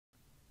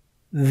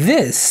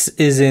This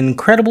is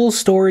Incredible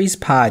Stories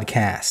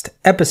Podcast,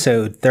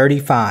 episode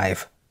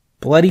 35,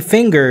 Bloody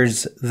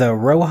Fingers, the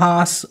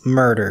Rojas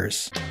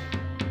Murders.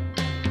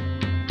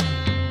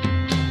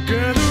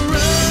 Gather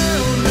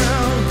round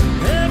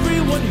now,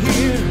 everyone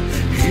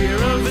hear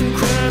of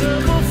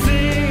incredible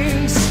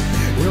things.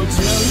 We'll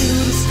tell you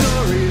the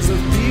stories of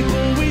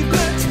people we've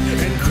met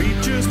and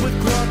creatures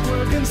with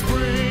clockwork and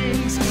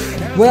springs.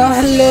 Well,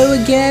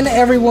 hello again,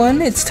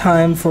 everyone. It's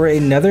time for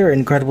another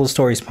Incredible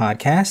Stories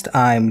podcast.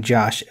 I'm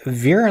Josh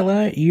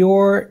Virla,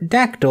 your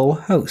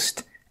Dactyl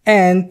host,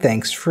 and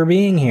thanks for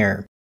being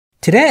here.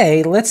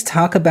 Today, let's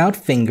talk about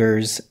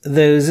fingers,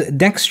 those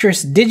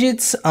dexterous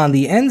digits on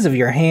the ends of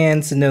your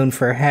hands known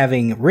for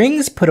having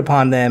rings put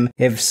upon them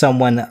if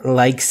someone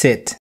likes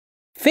it.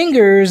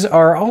 Fingers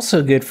are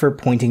also good for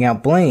pointing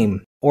out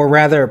blame, or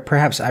rather,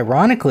 perhaps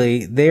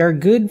ironically, they are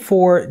good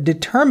for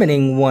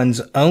determining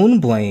one's own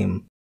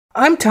blame.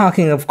 I'm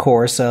talking, of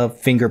course,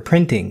 of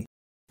fingerprinting,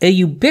 a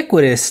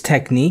ubiquitous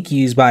technique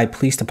used by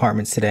police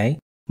departments today,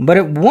 but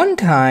at one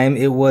time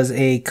it was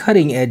a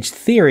cutting-edge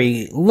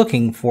theory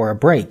looking for a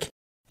break.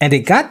 And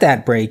it got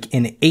that break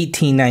in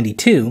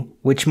 1892,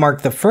 which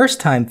marked the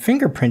first time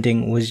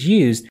fingerprinting was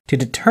used to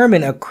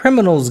determine a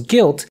criminal's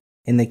guilt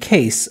in the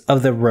case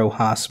of the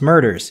Rojas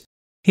Murders.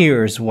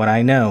 Here's what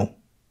I know.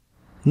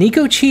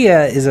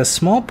 Necochea is a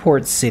small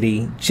port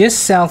city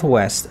just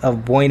southwest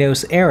of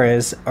Buenos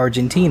Aires,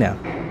 Argentina.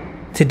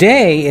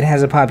 Today, it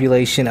has a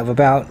population of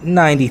about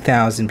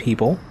 90,000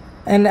 people,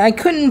 and I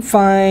couldn't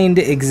find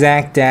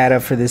exact data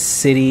for this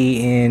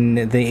city in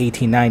the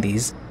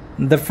 1890s.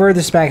 The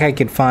furthest back I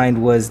could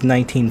find was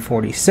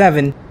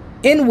 1947,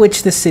 in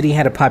which the city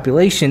had a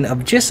population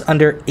of just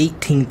under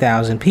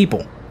 18,000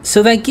 people.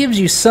 So that gives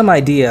you some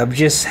idea of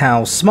just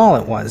how small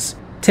it was.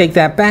 Take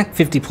that back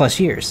 50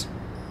 plus years.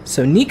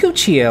 So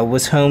Necochea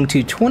was home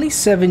to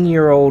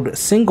 27-year-old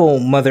single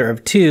mother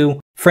of two,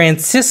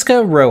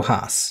 Francisca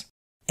Rojas.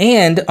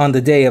 And on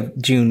the day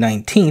of June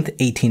 19th,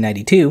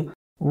 1892,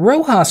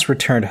 Rojas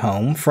returned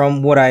home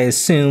from what I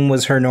assume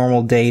was her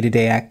normal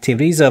day-to-day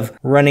activities of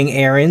running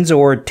errands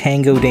or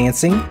tango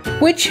dancing,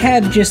 which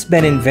had just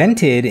been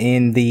invented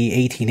in the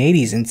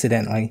 1880s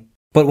incidentally.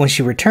 But when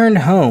she returned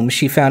home,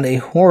 she found a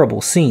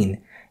horrible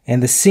scene,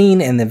 and the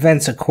scene and the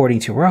events according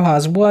to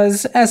Rojas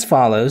was as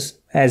follows,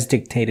 as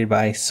dictated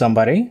by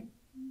somebody.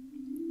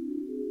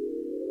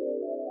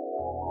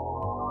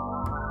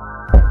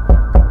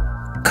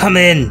 Come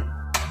in!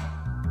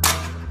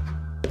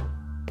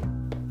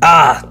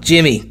 Ah,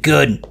 Jimmy,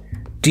 good.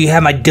 Do you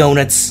have my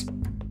donuts?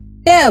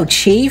 No,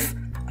 Chief.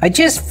 I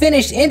just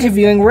finished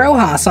interviewing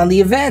Rojas on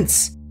the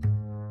events.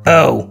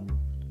 Oh,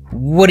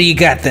 what do you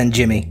got then,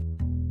 Jimmy?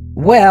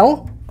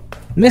 Well,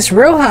 Miss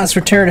Rojas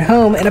returned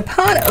home, and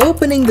upon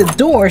opening the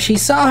door, she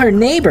saw her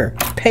neighbor,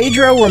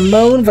 Pedro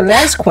Ramon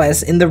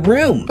Velazquez, in the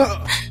room.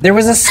 There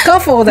was a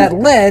scuffle that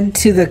led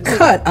to the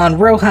cut on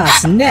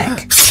Rojas'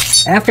 neck.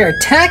 After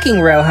attacking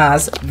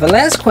Rojas,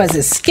 Velazquez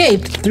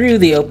escaped through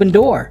the open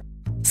door.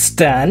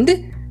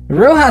 Stunned,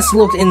 Rojas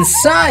looked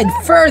inside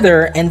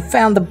further and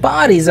found the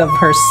bodies of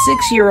her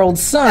 6-year-old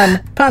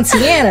son,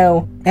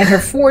 Ponciano, and her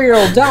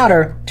 4-year-old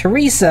daughter,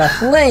 Teresa,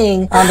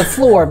 laying on the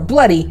floor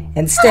bloody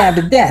and stabbed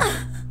to death.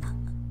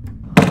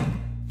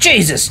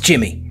 Jesus,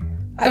 Jimmy.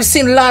 I've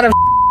seen a lot of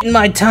in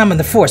my time on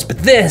the force, but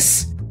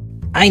this...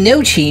 I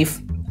know,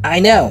 Chief. I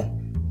know.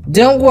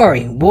 Don't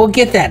worry, we'll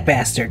get that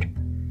bastard.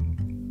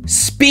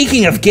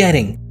 Speaking of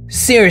getting,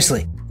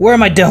 seriously, where are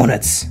my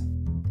donuts?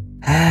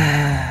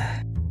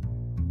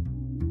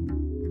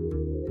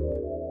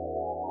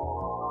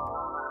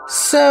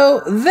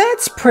 So,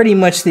 that's pretty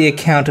much the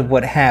account of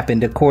what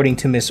happened according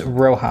to Miss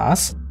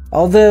Rojas,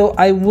 although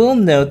I will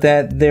note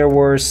that there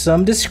were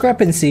some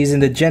discrepancies in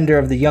the gender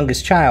of the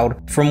youngest child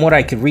from what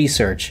I could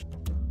research.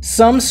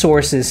 Some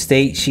sources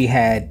state she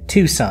had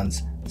 2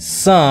 sons,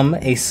 some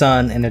a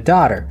son and a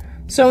daughter,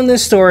 so in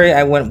this story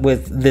I went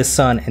with the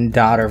son and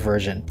daughter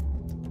version.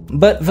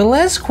 But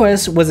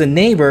Velazquez was a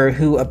neighbor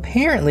who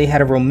apparently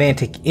had a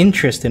romantic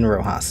interest in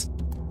Rojas.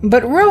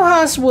 But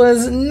Rojas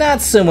was not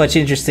so much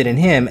interested in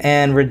him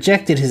and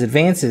rejected his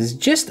advances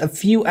just a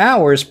few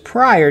hours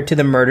prior to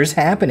the murders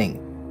happening.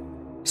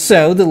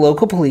 So the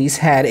local police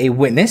had a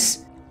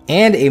witness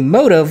and a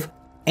motive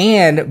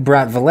and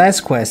brought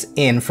Velazquez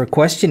in for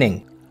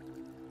questioning.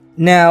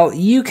 Now,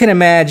 you can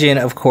imagine,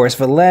 of course,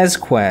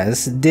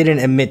 Velazquez didn't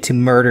admit to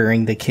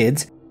murdering the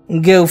kids.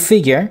 Go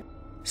figure.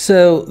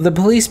 So the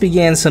police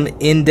began some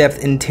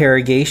in-depth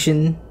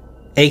interrogation,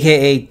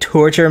 aka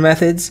torture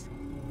methods,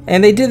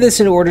 and they did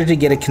this in order to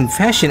get a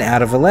confession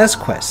out of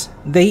Velazquez.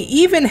 They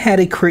even had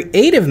a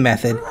creative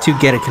method to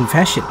get a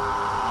confession.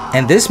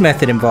 And this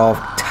method involved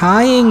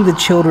tying the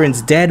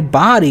children's dead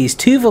bodies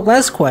to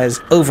Velazquez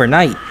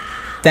overnight.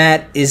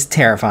 That is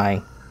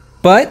terrifying.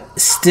 But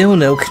still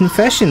no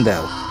confession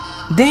though.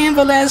 Damn,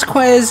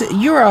 Velazquez,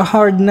 you're a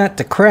hard nut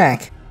to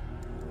crack.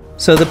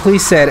 So the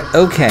police said,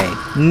 okay,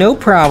 no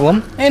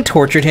problem, and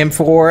tortured him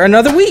for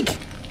another week.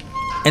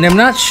 And I'm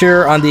not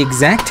sure on the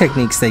exact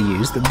techniques they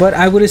used, but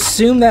I would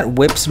assume that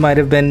whips might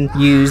have been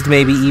used,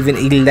 maybe even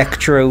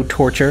electro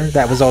torture.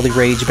 That was all the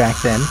rage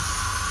back then.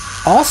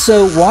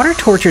 Also, water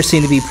torture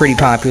seemed to be pretty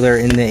popular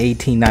in the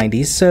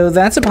 1890s, so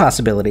that's a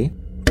possibility.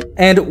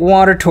 And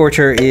water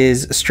torture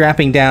is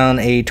strapping down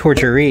a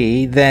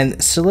torturee, then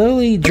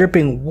slowly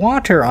dripping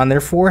water on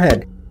their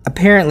forehead.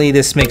 Apparently,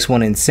 this makes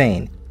one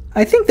insane.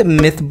 I think the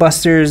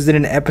Mythbusters did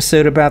an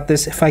episode about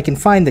this. If I can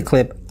find the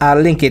clip, I'll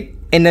link it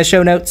in the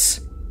show notes.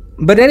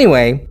 But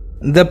anyway,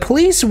 the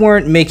police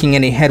weren't making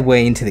any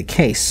headway into the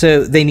case,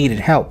 so they needed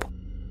help.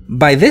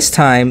 By this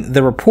time,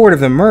 the report of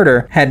the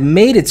murder had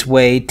made its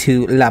way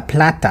to La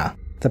Plata,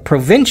 the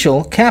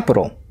provincial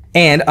capital.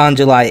 And on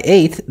July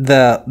 8th,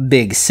 the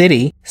big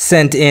city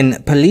sent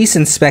in Police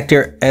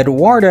Inspector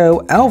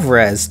Eduardo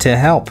Alvarez to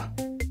help.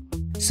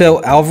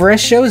 So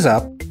Alvarez shows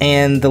up,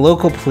 and the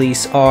local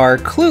police are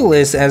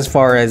clueless as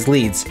far as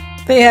leads.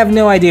 They have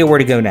no idea where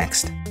to go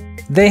next.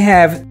 They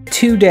have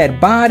 2 dead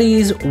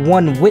bodies,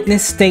 1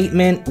 witness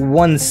statement,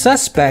 1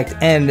 suspect,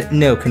 and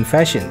no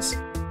confessions.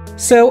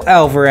 So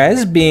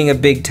Alvarez, being a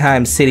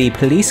big-time city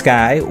police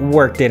guy,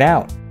 worked it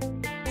out.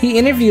 He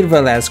interviewed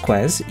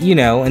Velazquez,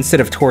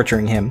 instead of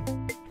torturing him.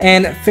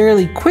 And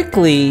fairly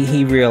quickly,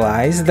 he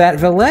realized that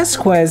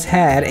Velazquez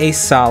had a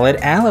solid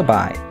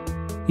alibi.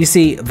 You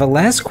see,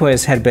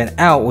 Velazquez had been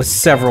out with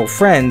several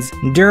friends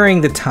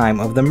during the time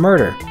of the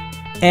murder.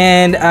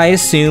 And I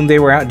assume they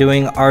were out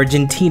doing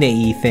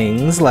Argentina-y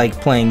things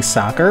like playing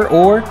soccer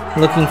or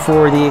looking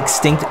for the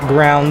extinct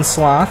ground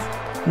sloth,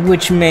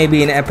 which may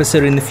be an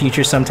episode in the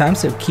future sometime,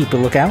 so keep a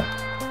lookout.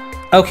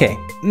 Okay,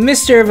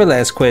 Mr.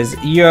 Velazquez,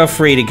 you're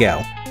free to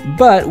go,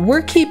 but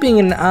we're keeping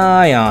an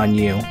eye on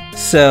you.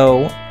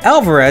 So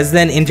Alvarez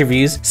then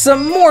interviews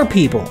some more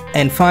people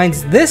and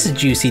finds this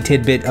juicy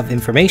tidbit of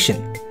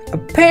information.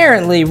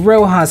 Apparently,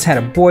 Rojas had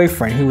a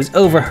boyfriend who was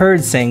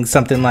overheard saying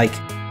something like,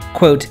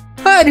 quote,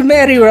 "I'd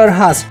marry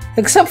Rojas,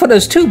 except for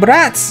those 2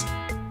 brats."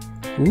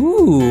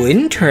 Ooh,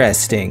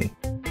 interesting.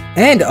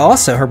 And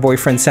also, her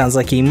boyfriend sounds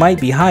like he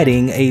might be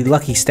hiding a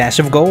lucky stash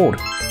of gold.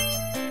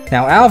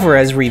 Now,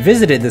 Alvarez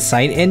revisited the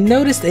site and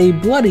noticed a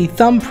bloody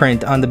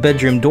thumbprint on the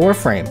bedroom door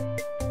frame.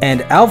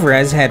 And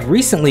Alvarez had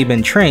recently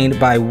been trained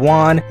by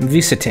Juan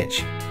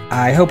Vucetich.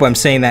 I hope I'm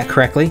saying that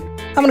correctly.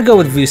 I'm gonna go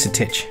with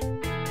Vucetich.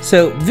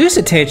 So,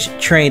 Vucetich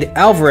trained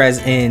Alvarez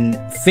in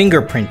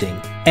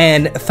fingerprinting,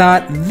 and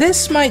thought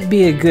this might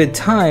be a good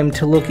time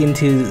to look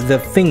into the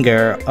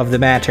finger of the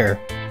matter.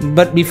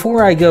 But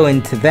before I go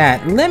into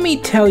that, let me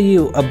tell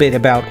you a bit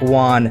about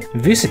Juan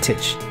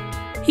Vucetich.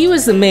 He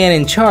was the man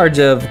in charge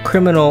of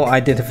criminal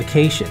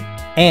identification,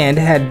 and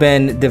had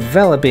been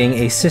developing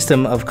a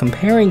system of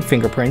comparing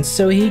fingerprints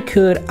so he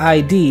could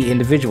ID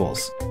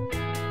individuals.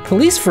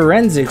 Police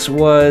forensics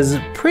was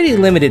pretty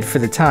limited for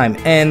the time,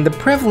 and the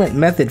prevalent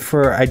method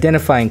for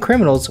identifying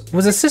criminals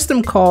was a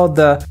system called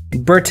the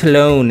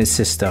Bertillon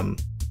system,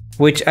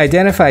 which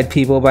identified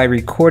people by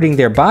recording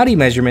their body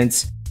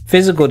measurements,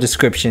 physical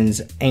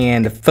descriptions,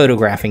 and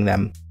photographing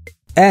them.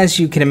 As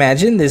you can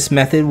imagine, this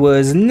method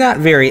was not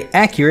very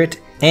accurate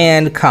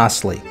and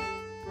costly.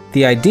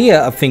 The idea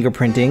of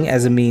fingerprinting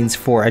as a means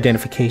for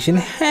identification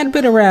had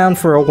been around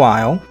for a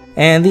while,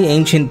 and the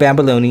ancient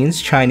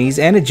Babylonians, Chinese,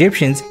 and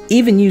Egyptians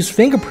even used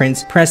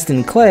fingerprints pressed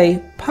in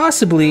clay,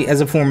 possibly as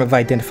a form of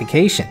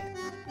identification.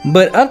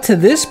 But up to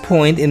this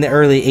point in the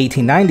early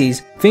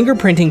 1890s,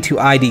 fingerprinting to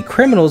ID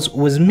criminals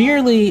was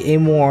merely a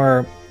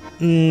more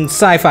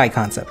sci-fi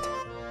concept.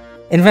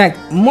 In fact,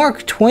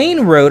 Mark Twain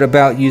wrote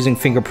about using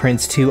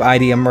fingerprints to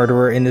ID a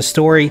murderer in the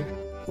story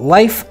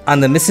Life on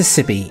the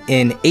Mississippi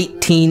in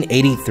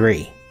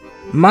 1883.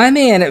 My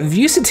man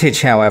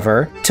Vucetich,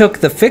 however, took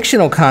the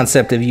fictional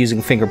concept of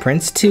using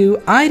fingerprints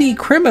to ID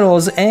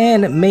criminals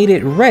and made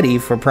it ready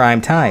for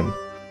prime time.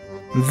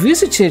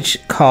 Vucetich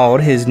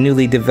called his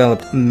newly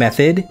developed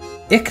method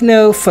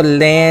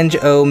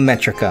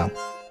ichnophallangiometrica,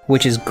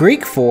 which is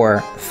Greek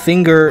for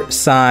finger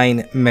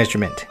sign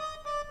measurement.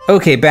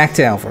 Okay, back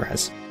to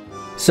Alvarez.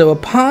 So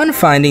upon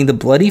finding the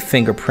bloody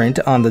fingerprint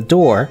on the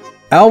door,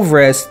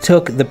 Alvarez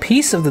took the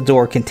piece of the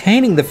door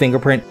containing the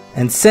fingerprint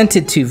and sent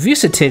it to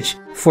Vucetich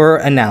for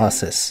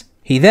analysis.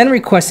 He then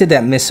requested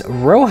that Miss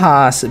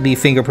Rojas be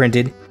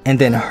fingerprinted, and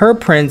then her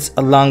prints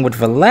along with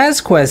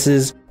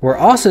Velazquez's were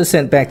also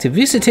sent back to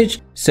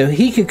Vucetich so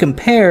he could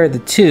compare the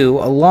two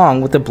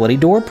along with the bloody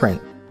door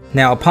print.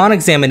 Now, upon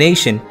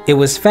examination, it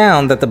was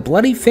found that the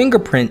bloody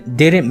fingerprint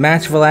didn't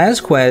match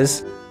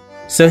Velazquez,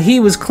 so he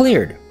was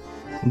cleared.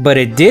 But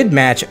it did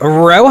match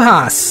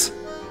Rojas.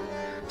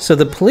 So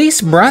the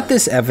police brought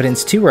this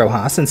evidence to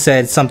Rojas and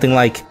said something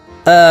like,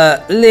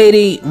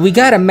 lady, we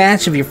got a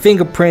match of your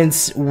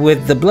fingerprints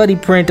with the bloody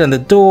print on the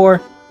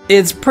door.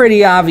 It's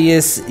pretty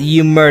obvious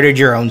you murdered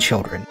your own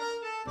children.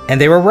 And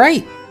they were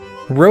right.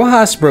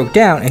 Rojas broke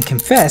down and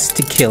confessed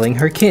to killing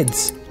her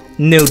kids.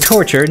 No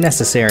torture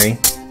necessary.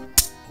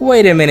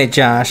 Wait a minute,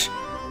 Josh.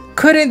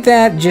 Couldn't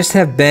that just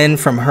have been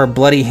from her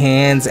bloody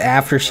hands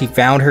after she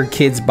found her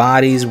kids'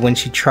 bodies when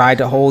she tried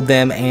to hold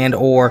them and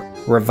or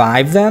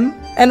revive them?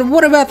 And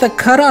what about the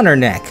cut on her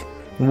neck?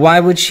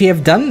 Why would she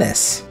have done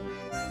this?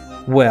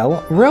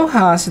 Well,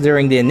 Rojas,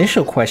 during the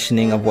initial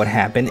questioning of what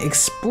happened,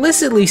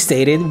 explicitly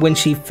stated when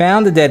she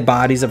found the dead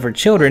bodies of her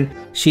children,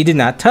 she did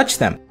not touch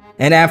them.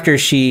 And after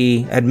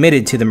she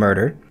admitted to the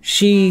murder,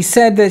 she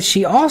said that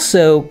she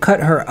also cut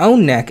her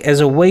own neck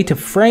as a way to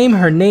frame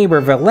her neighbor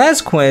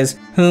Velazquez,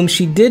 whom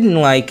she didn't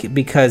like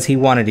because he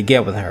wanted to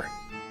get with her.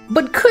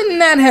 But couldn't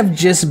that have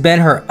just been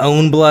her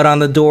own blood on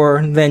the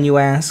door, then you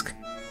ask?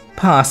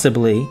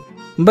 Possibly.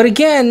 But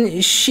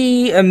again,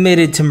 she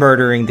admitted to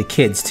murdering the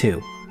kids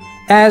too.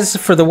 As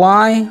for the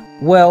why,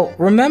 well,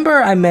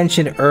 remember I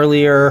mentioned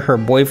earlier her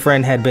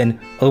boyfriend had been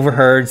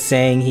overheard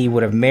saying he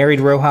would have married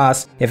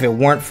Rojas if it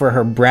weren't for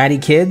her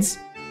bratty kids?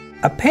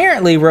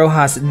 Apparently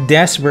Rojas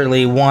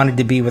desperately wanted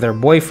to be with her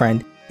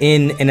boyfriend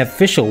in an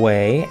official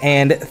way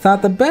and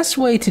thought the best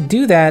way to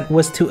do that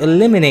was to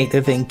eliminate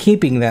the thing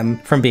keeping them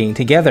from being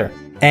together.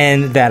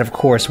 And that of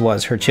course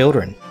was her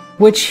children,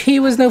 which he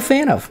was no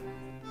fan of.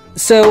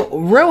 So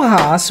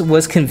Rojas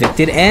was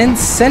convicted and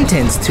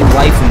sentenced to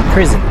life in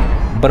prison.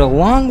 But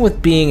along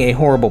with being a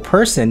horrible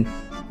person,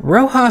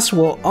 Rojas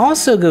will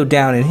also go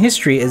down in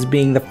history as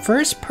being the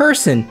first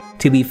person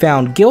to be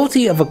found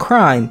guilty of a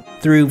crime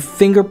through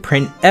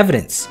fingerprint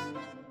evidence.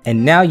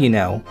 And now you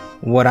know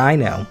what I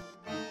know.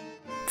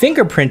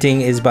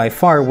 Fingerprinting is by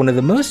far one of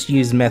the most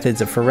used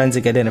methods of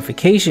forensic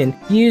identification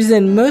used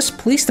in most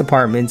police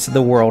departments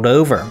the world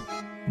over.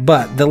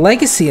 But the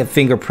legacy of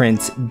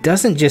fingerprints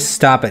doesn't just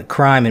stop at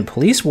crime and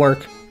police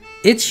work.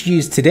 It's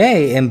used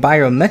today in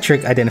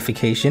biometric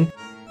identification,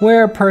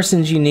 where a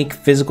person's unique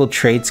physical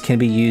traits can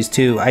be used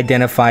to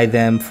identify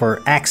them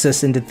for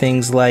access into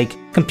things like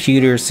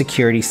computers,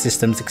 security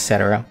systems,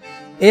 etc.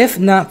 If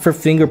not for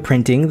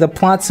fingerprinting, the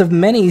plots of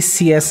many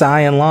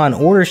CSI and Law &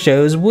 Order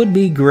shows would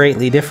be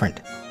greatly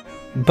different.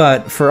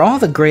 But for all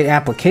the great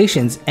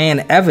applications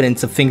and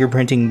evidence of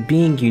fingerprinting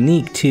being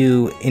unique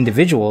to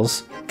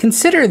individuals,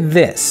 consider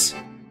this.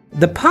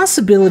 The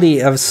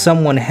possibility of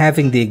someone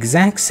having the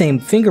exact same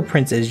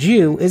fingerprints as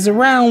you is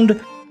around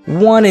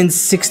 1 in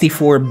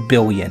 64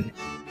 billion.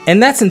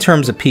 And that's in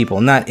terms of people,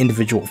 not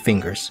individual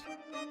fingers.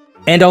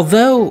 And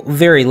although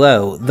very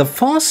low, the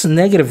false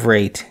negative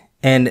rate,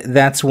 and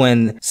that's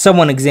when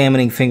someone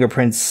examining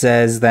fingerprints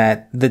says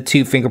that the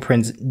two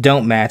fingerprints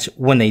don't match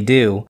when they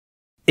do,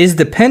 is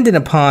dependent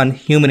upon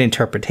human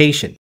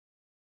interpretation.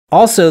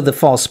 Also, the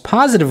false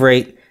positive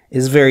rate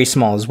is very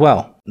small as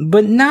well,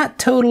 but not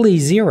totally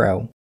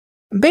zero.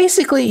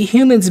 Basically,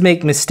 humans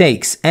make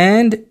mistakes,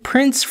 and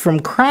prints from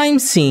crime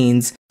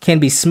scenes can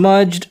be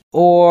smudged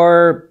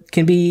or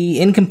can be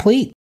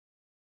incomplete.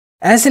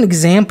 As an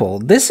example,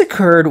 this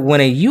occurred when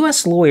a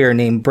US lawyer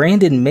named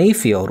Brandon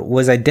Mayfield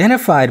was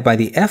identified by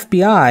the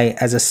FBI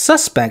as a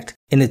suspect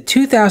in the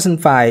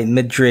 2005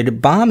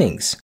 Madrid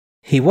bombings.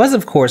 He was,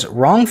 of course,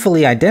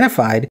 wrongfully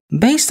identified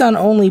based on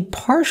only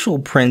partial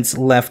prints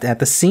left at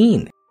the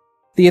scene.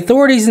 The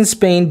authorities in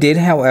Spain did,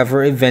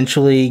 however,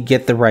 eventually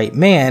get the right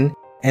man,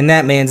 and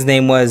that man's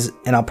name was,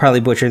 and I'll probably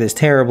butcher this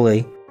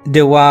terribly,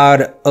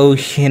 Dawad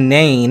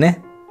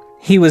Ojenain.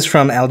 He was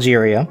from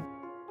Algeria.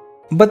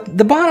 But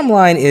the bottom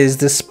line is,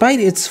 despite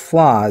its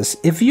flaws,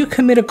 if you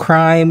commit a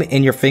crime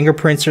and your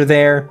fingerprints are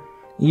there,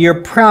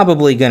 you're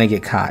probably gonna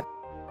get caught.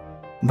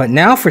 But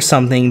now for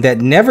something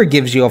that never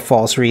gives you a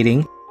false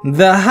reading,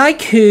 the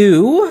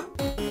haiku.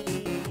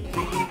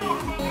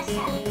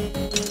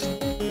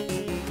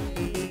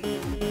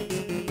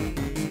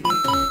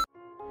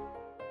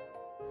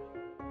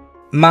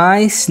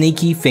 My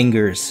sneaky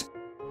fingers.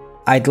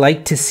 I'd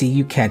like to see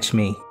you catch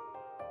me.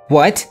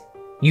 What?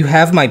 You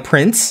have my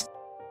prints?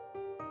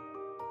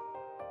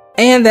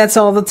 And that's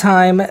all the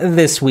time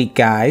this week,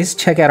 guys.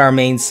 Check out our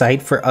main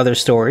site for other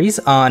stories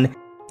on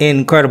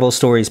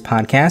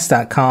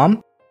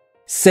IncredibleStoriesPodcast.com.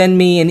 Send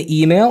me an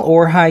email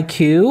or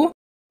haiku.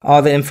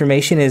 All the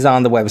information is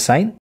on the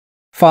website.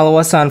 Follow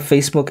us on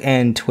Facebook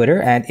and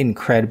Twitter at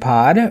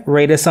IncredPod.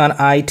 Rate us on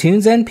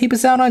iTunes and peep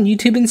us out on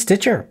YouTube and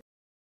Stitcher.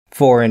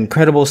 For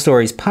Incredible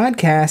Stories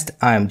Podcast,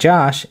 I'm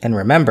Josh, and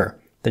remember,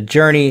 the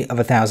journey of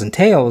 1,000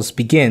 tales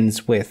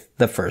begins with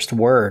the first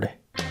word.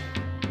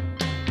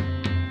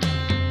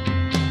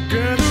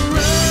 Get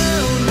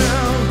around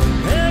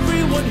now,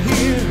 everyone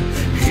here,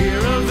 hear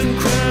of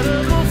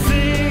incredible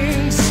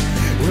things.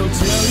 We'll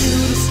tell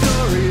you the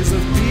stories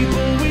of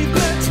people we've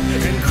met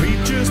and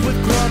creatures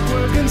with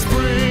clockwork and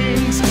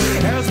springs.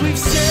 As we've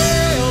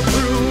sailed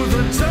through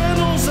the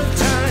tunnels of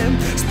time,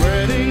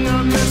 spreading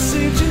our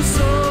message in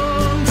songs.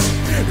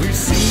 We've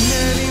seen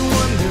many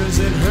wonders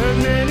and heard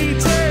many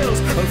tales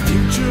of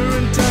future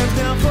and times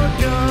now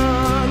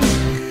forgone.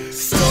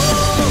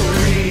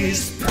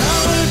 Stories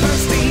powered by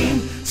steam,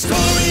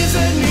 stories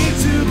that need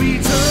to be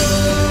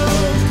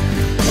told.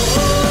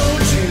 Oh,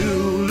 to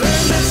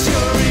lend us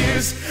your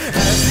ears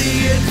as the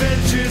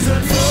adventures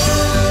unfold.